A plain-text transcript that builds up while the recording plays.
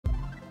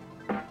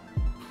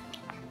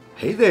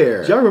Hey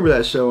there! Do y'all remember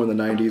that show in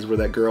the 90s where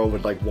that girl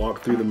would like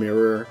walk through the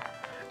mirror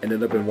and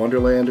end up in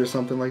Wonderland or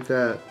something like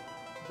that?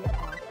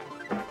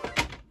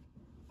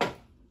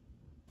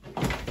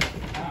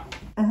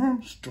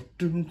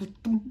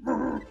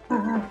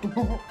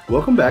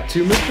 Welcome back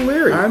to Mr.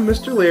 Larrie. I'm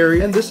Mr.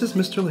 Larrie and this is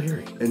Mr.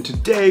 Larrie. And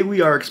today we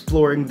are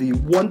exploring the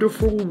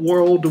wonderful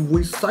world of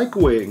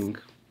recycling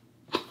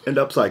and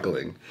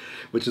upcycling,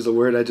 which is a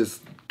word I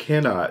just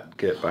cannot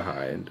get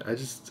behind.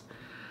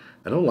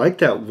 I don't like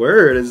that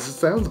word. It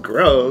just sounds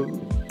gross.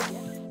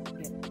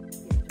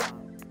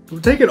 We're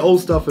taking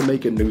old stuff and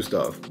making new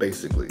stuff,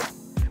 basically,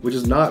 which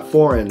is not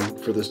foreign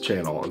for this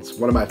channel. It's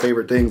one of my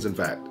favorite things, in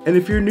fact. And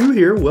if you're new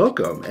here,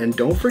 welcome. And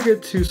don't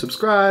forget to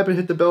subscribe and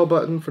hit the bell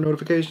button for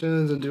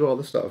notifications and do all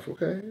the stuff,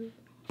 okay?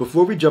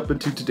 Before we jump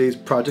into today's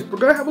project, we're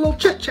gonna have a little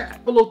chit-chat,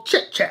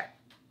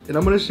 And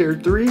I'm gonna share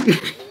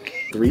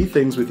three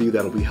things with you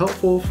that'll be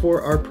helpful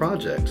for our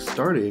project,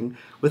 starting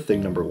with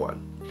thing number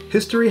one.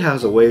 History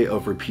has a way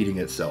of repeating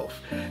itself,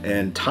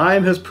 and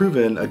time has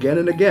proven again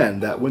and again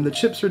that when the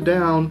chips are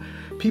down,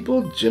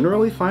 people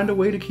generally find a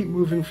way to keep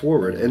moving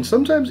forward, and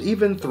sometimes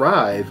even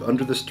thrive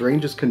under the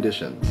strangest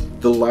conditions.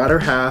 The latter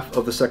half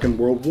of the Second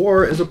World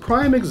War is a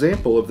prime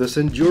example of this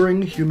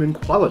enduring human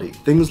quality.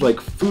 Things like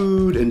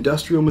food,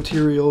 industrial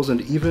materials,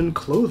 and even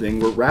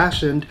clothing were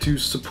rationed to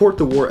support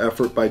the war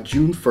effort by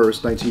June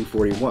 1st,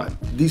 1941.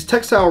 These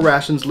textile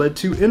rations led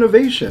to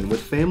innovation,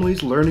 with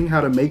families learning how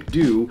to make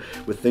do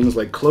with things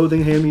like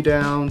clothing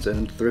hand-me-downs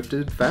and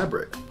thrifted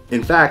fabric.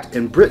 In fact,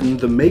 in Britain,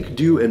 the Make,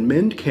 Do, and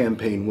Mend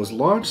campaign was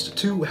launched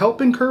to help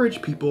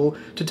encourage people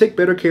to take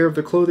better care of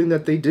the clothing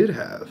that they did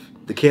have.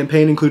 The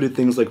campaign included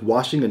things like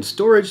washing and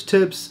storage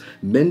tips,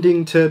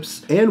 mending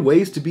tips, and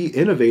ways to be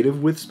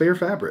innovative with spare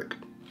fabric.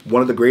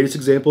 One of the greatest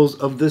examples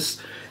of this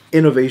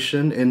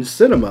innovation in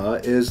cinema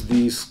is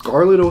the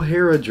Scarlett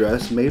O'Hara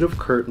dress made of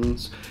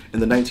curtains in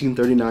the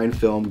 1939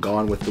 film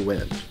Gone with the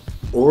Wind.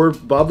 Or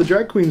Bob the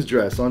Drag Queen's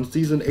dress on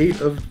season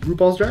 8 of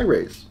RuPaul's Drag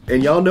Race.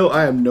 And y'all know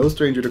I am no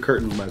stranger to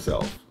curtains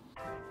myself.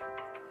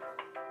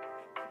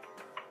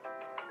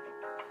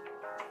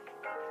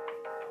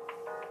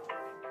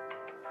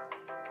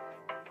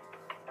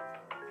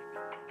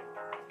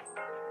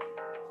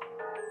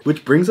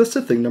 Which brings us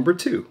to thing number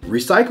two.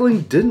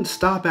 Recycling didn't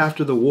stop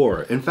after the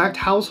war. In fact,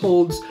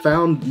 households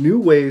found new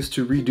ways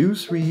to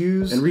reduce,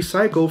 reuse, and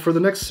recycle for the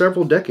next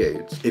several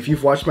decades. If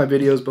you've watched my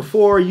videos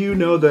before, you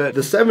know that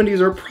the 70s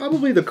are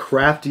probably the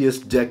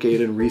craftiest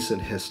decade in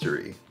recent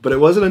history. But it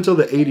wasn't until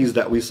the 80s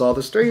that we saw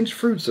the strange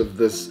fruits of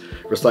this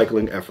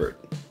recycling effort.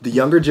 The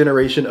younger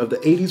generation of the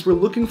 80s were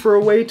looking for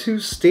a way to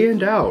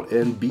stand out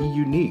and be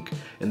unique,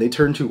 and they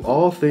turned to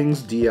all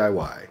things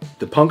DIY.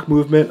 The punk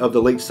movement of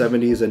the late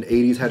 70s and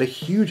 80s had a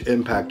huge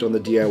impact on the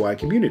DIY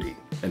community,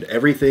 and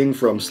everything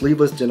from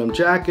sleeveless denim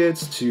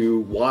jackets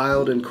to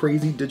wild and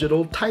crazy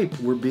digital type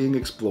were being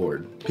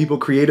explored. People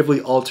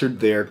creatively altered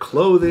their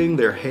clothing,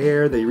 their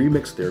hair, they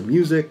remixed their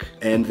music,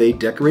 and they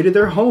decorated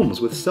their homes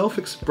with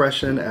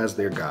self-expression as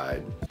their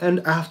guide.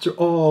 And after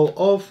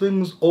all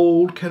things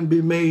old can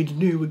be made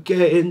new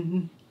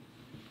again.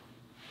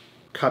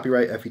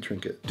 Copyright Effie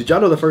Trinket. Did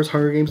y'all know the first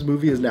Hunger Games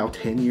movie is now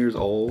 10 years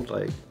old?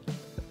 Like,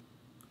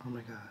 oh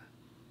my god.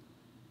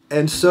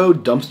 And so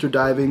dumpster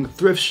diving,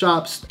 thrift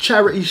shops,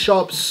 charity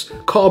shops,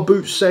 car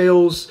boot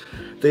sales,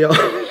 they all...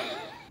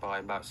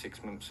 About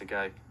 6 months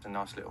ago, a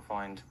nice little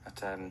find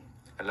at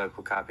a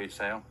local car boot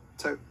sale.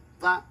 So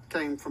that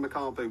came from a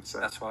car boot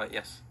sale? That's right,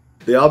 yes.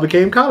 They all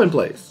became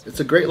commonplace. It's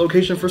a great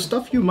location for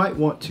stuff you might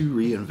want to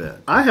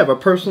reinvent. I have a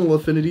personal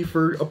affinity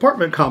for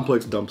apartment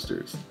complex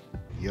dumpsters.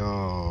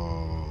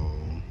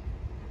 Yo.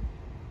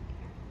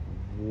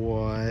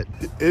 What?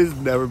 It's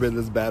never been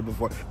this bad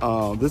before.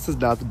 This is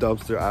not the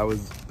dumpster I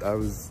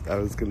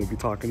was gonna be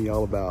talking to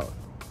y'all about.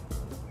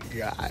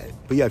 God.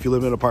 But yeah, if you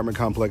live in an apartment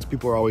complex,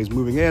 people are always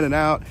moving in and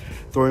out,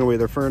 throwing away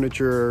their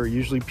furniture,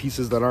 usually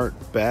pieces that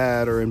aren't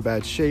bad or in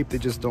bad shape. They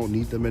just don't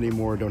need them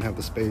anymore, don't have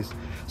the space.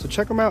 So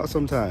check them out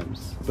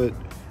sometimes. But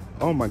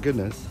oh my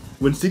goodness.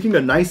 When seeking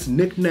a nice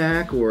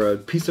knick-knack or a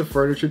piece of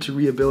furniture to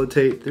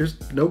rehabilitate,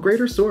 there's no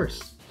greater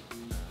source.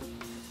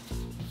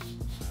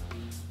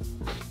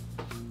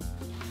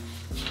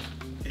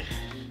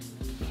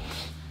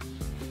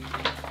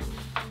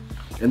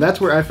 And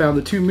that's where I found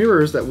the two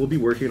mirrors that we'll be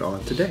working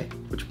on today.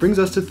 Which brings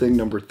us to thing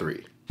number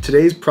three.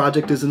 Today's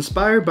project is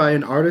inspired by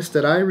an artist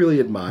that I really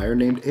admire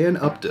named Ann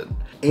Upton.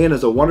 Ann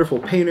is a wonderful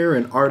painter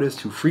and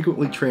artist who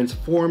frequently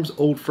transforms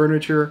old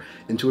furniture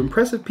into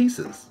impressive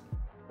pieces.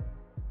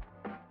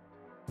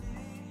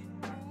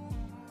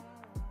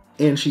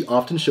 And she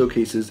often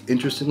showcases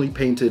interestingly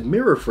painted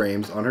mirror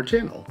frames on her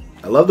channel.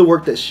 I love the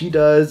work that she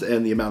does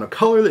and the amount of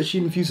color that she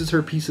infuses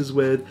her pieces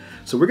with,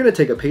 so we're gonna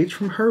take a page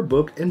from her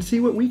book and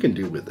see what we can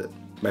do with it.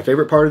 My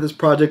favorite part of this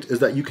project is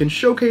that you can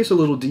showcase a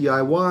little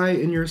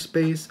DIY in your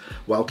space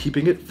while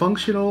keeping it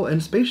functional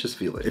and spacious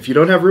feeling. If you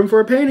don't have room for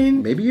a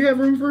painting, maybe you have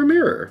room for a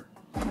mirror.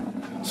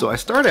 So I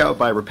start out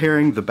by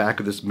repairing the back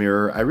of this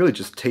mirror. I really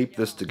just taped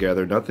this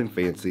together, nothing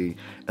fancy,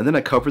 and then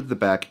I covered the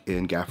back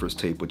in gaffer's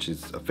tape, which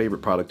is a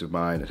favorite product of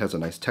mine. It has a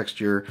nice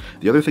texture.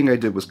 The other thing I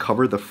did was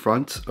cover the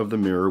front of the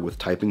mirror with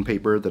typing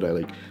paper that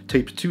I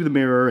taped to the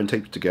mirror and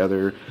taped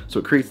together, so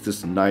it creates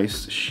this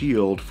nice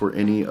shield for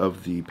any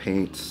of the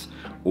paints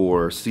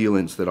or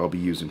sealants that I'll be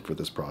using for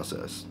this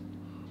process.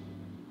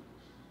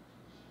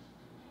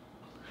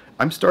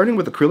 I'm starting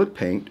with acrylic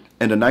paint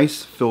and a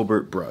nice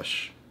filbert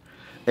brush.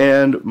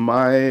 And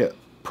my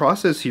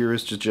process here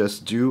is to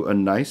just do a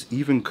nice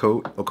even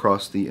coat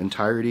across the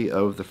entirety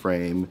of the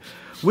frame,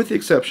 with the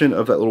exception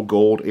of that little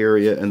gold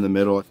area in the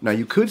middle. Now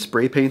you could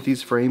spray paint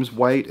these frames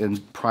white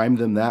and prime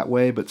them that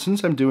way, but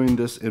since I'm doing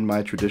this in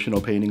my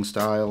traditional painting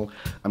style,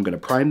 I'm going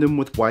to prime them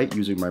with white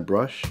using my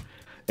brush.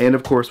 And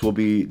of course we'll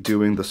be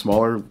doing the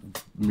smaller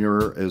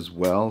mirror as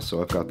well,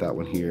 so I've got that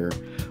one here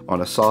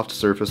on a soft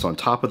surface on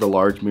top of the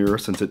large mirror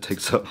since it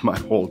takes up my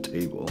whole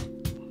table.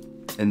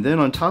 And then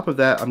on top of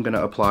that, I'm going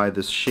to apply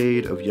this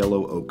shade of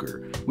yellow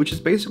ochre, which is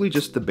basically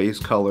just the base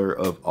color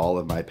of all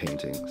of my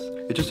paintings.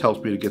 It just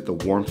helps me to get the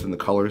warmth and the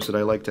colors that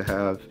I like to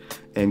have,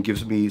 and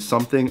gives me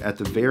something at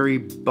the very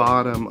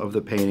bottom of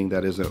the painting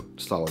that isn't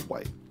solid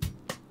white.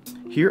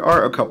 Here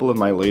are a couple of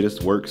my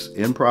latest works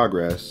in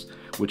progress,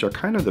 which are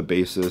kind of the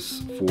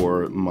basis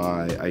for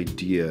my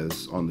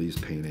ideas on these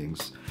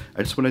paintings.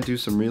 I just want to do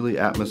some really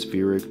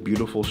atmospheric,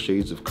 beautiful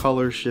shades of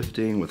color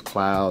shifting with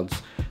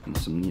clouds and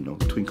some,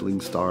 twinkling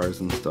stars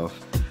and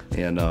stuff.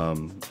 And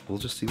we'll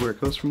just see where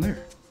it goes from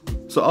there.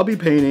 So I'll be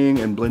painting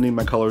and blending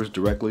my colors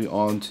directly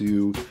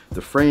onto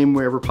the frame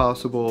wherever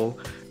possible.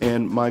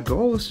 And my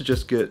goal is to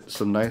just get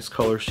some nice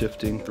color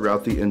shifting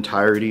throughout the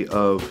entirety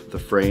of the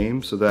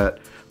frame so that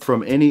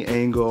from any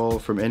angle,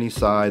 from any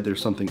side,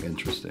 there's something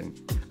interesting.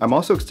 I'm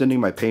also extending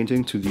my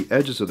painting to the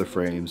edges of the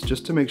frames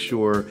just to make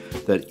sure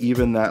that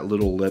even that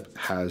little lip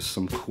has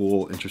some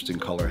cool, interesting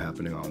color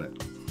happening on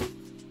it.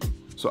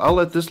 So I'll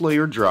let this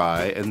layer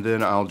dry, and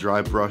then I'll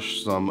dry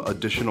brush some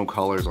additional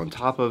colors on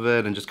top of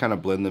it and just kind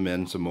of blend them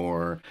in some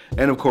more.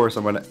 And of course,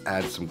 I'm going to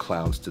add some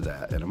clouds to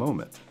that in a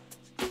moment.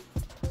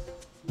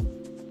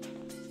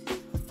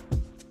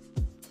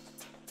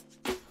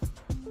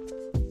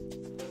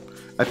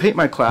 I paint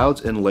my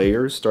clouds in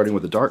layers, starting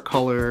with a dark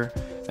color,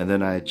 and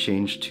then I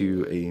change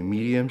to a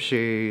medium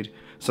shade.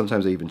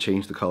 Sometimes I even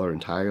change the color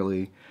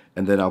entirely,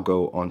 and then I'll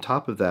go on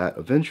top of that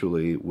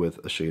eventually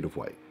with a shade of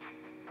white.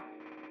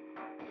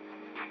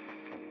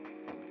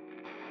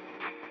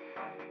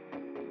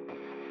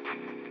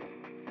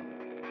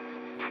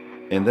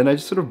 And then I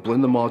just sort of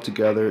blend them all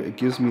together. It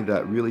gives me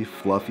that really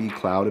fluffy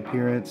cloud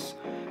appearance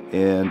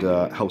and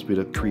helps me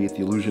to create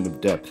the illusion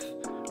of depth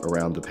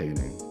around the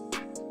painting.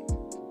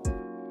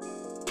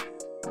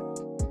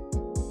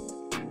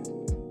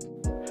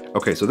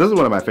 Okay, so this is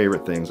one of my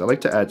favorite things. I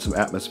like to add some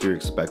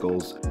atmospheric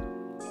speckles.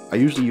 I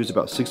usually use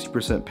about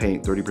 60%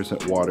 paint,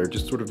 30% water,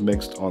 just sort of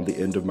mixed on the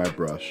end of my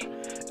brush,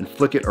 and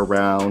flick it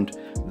around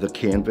the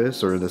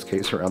canvas, or in this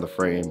case around the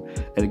frame,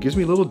 and it gives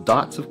me little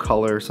dots of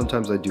color.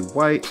 Sometimes I do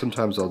white,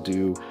 sometimes I'll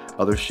do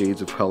other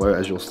shades of color,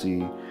 as you'll see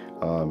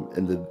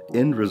in the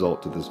end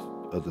result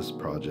of this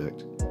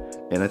project.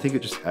 And I think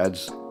it just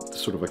adds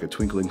sort of like a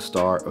twinkling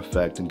star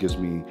effect and gives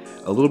me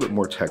a little bit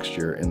more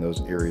texture in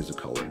those areas of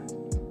color.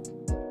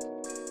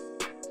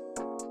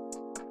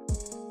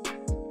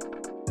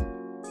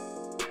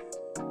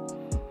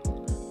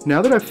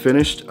 Now that I've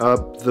finished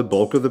up the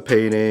bulk of the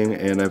painting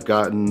and I've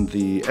gotten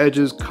the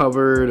edges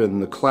covered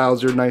and the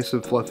clouds are nice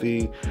and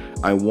fluffy,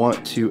 I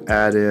want to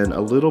add in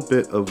a little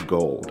bit of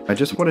gold. I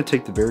just want to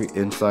take the very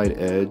inside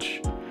edge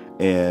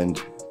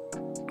and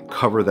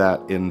cover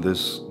that in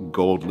this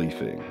gold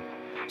leafing.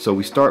 So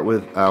we start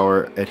with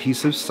our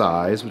adhesive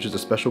size, which is a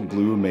special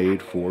glue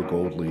made for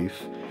gold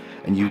leaf,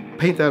 and you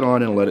paint that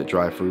on and let it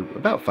dry for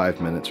about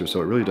 5 minutes or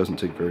so. It really doesn't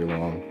take very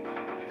long.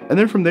 And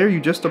then from there, you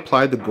just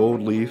apply the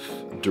gold leaf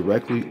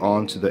directly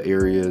onto the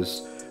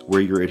areas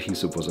where your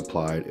adhesive was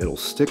applied. It'll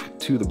stick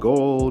to the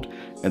gold,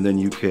 and then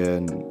you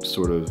can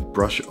sort of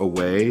brush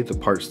away the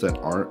parts that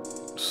aren't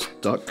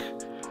stuck,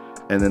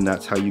 and then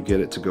that's how you get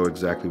it to go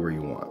exactly where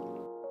you want.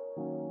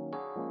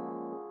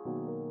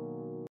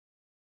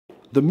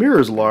 The mirror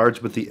is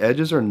large, but the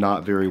edges are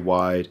not very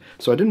wide,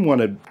 so I didn't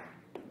want to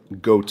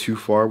go too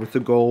far with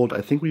the gold.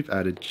 I think we've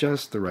added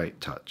just the right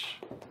touch.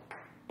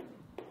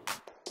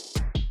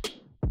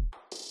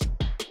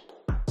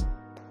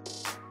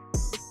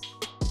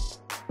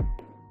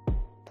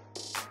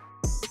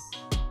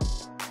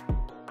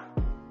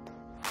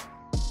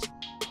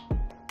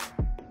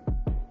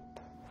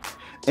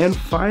 And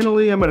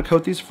finally, I'm going to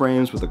coat these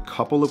frames with a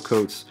couple of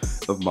coats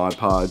of Mod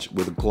Podge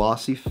with a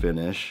glossy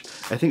finish.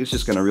 I think it's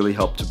just going to really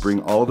help to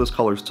bring all of those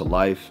colors to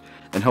life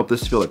and help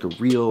this feel like a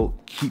real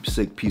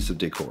keepsake piece of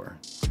decor.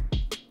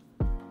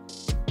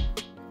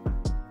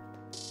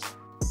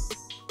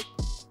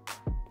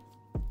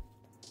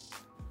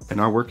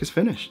 And our work is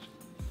finished.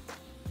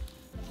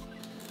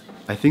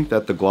 I think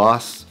that the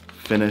gloss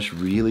finish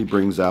really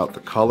brings out the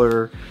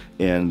color,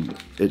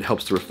 and it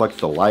helps to reflect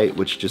the light,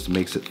 which just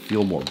makes it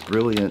feel more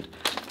brilliant.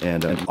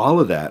 And all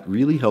of that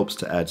really helps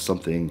to add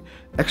something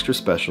extra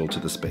special to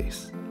the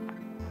space.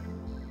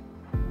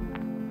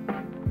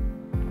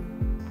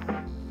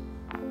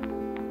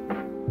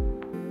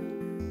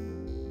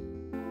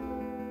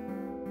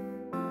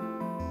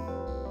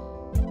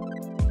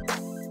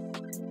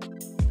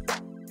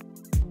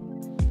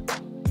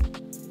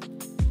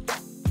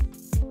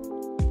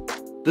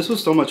 This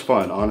was so much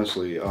fun,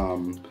 honestly.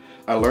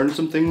 I learned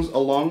some things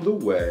along the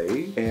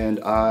way,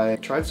 and I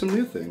tried some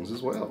new things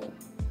as well.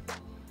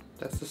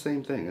 That's the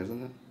same thing,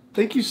 isn't it?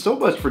 Thank you so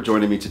much for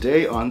joining me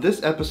today on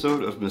this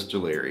episode of Mr.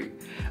 Larry.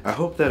 I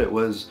hope that it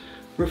was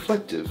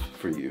reflective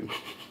for you.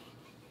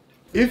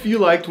 If you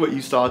liked what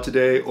you saw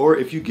today, or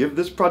if you give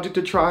this project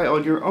a try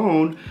on your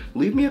own,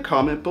 leave me a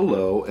comment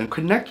below and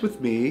connect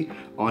with me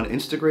on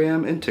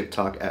Instagram and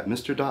TikTok at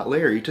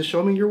Mr.Larry to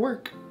show me your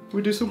work.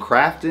 We'll do some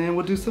crafting,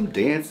 we'll do some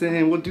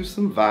dancing, we'll do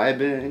some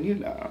vibing, you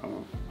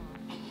know.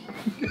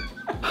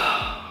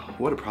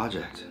 What a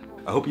project.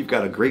 I hope you've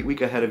got a great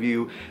week ahead of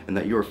you and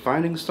that you are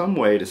finding some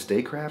way to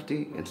stay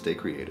crafty and stay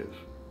creative.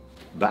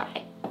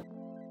 Bye.